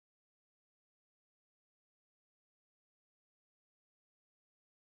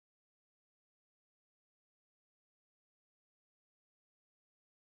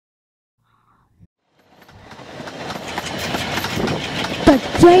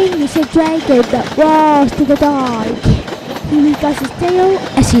drain is a dragon that roars to the dark. He wiggles his tail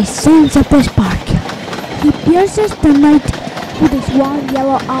as he sends up the spark. He pierces the night with his one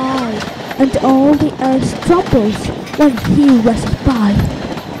yellow eye, and all the earth trembles when he rushes by.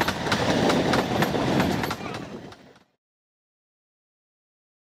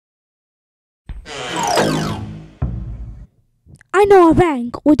 I know a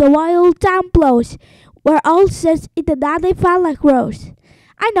bank with the wild time blows, where all sits in the natty valley grows.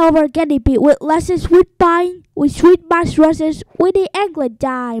 I know where Getty be with lasses sweet pine, with sweet marsh roses, with the England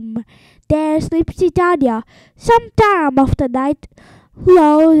dime. There sleeps Titania, some time of the night,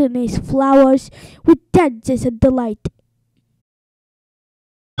 low in his flowers, with dances and delight.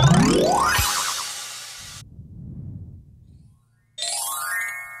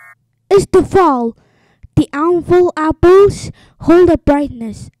 It's the fall. The anvil apples hold a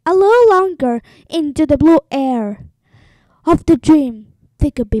brightness a little longer into the blue air of the dream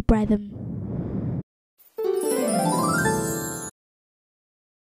they could be brightened.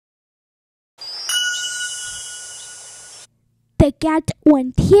 The cat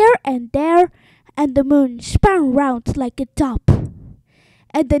went here and there, and the moon spun round like a top.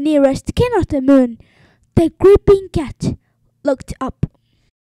 At the nearest kin of the moon, the creeping cat looked up.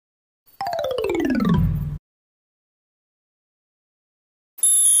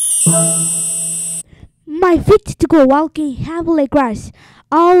 My feet to go walking heavily grass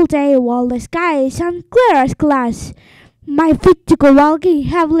all day while the sky is unclear as glass. My feet to go walking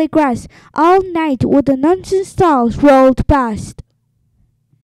heavily grass all night with the nonsense stars rolled past.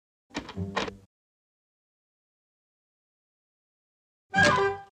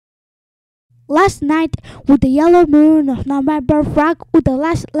 Last night, with the yellow moon of November frog, with the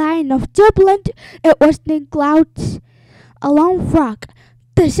last line of turbulent and whistling clouds, a lone frog,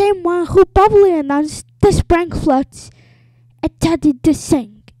 the same one who probably announced the spring floods, attempted to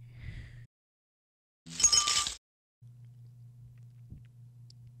sing.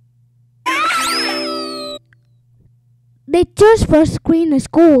 Nature's first screen is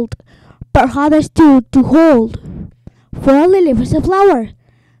gold, but hardest to hold. For a lily was a flower,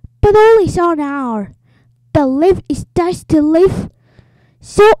 but only so an hour. The leaf is touched to leaf,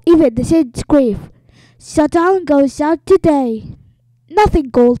 so even the seeds grieve. So dawn goes out today, nothing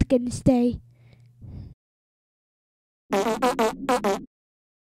gold can stay.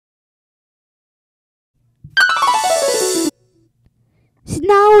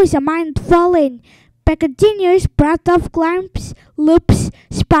 Snow is a mind falling by continuous breath of climps, loops,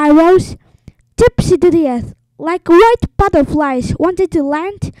 spirals, tips into the earth like white butterflies wanted to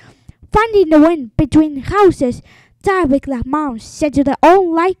land, finding the wind between houses, diving like mounds set to their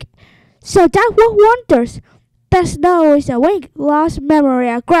own like. So that one wonders, the snow is a wing lost memory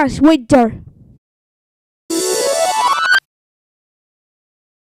across winter.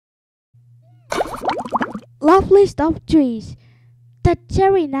 Loveliest of trees, the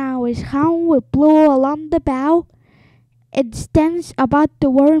cherry now is hung with blue along the bough. It stands about the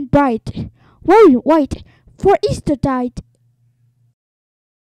warm bright, wearing white for Eastertide.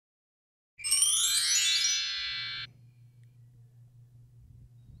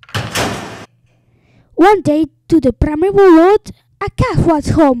 One day to the primeval road, a calf was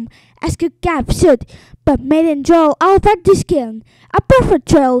home, as good calf should, but made and droll out of the skin, a perfect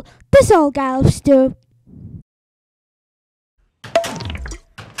trail, this all calves do.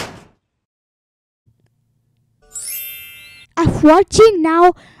 I've watching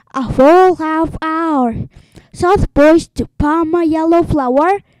now a full half hour, soft poised to palm a yellow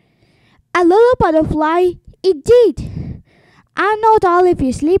flower, a little butterfly, indeed. I not all if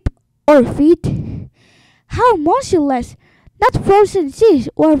you sleep or feed. How motionless, not frozen seas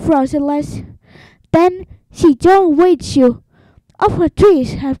or frozenless. Then she don't waits you, of her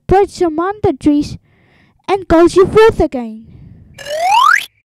trees have perched among the trees, and calls you forth again.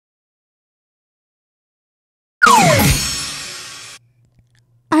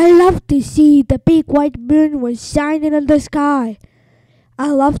 I love to see the big white moon was shining in the sky. I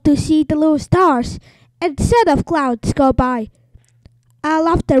love to see the little stars and set of clouds go by. I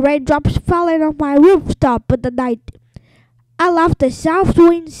love the raindrops falling on my rooftop in the night. I love the soft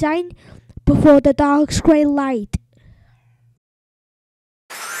wind sighing before the dark grey light.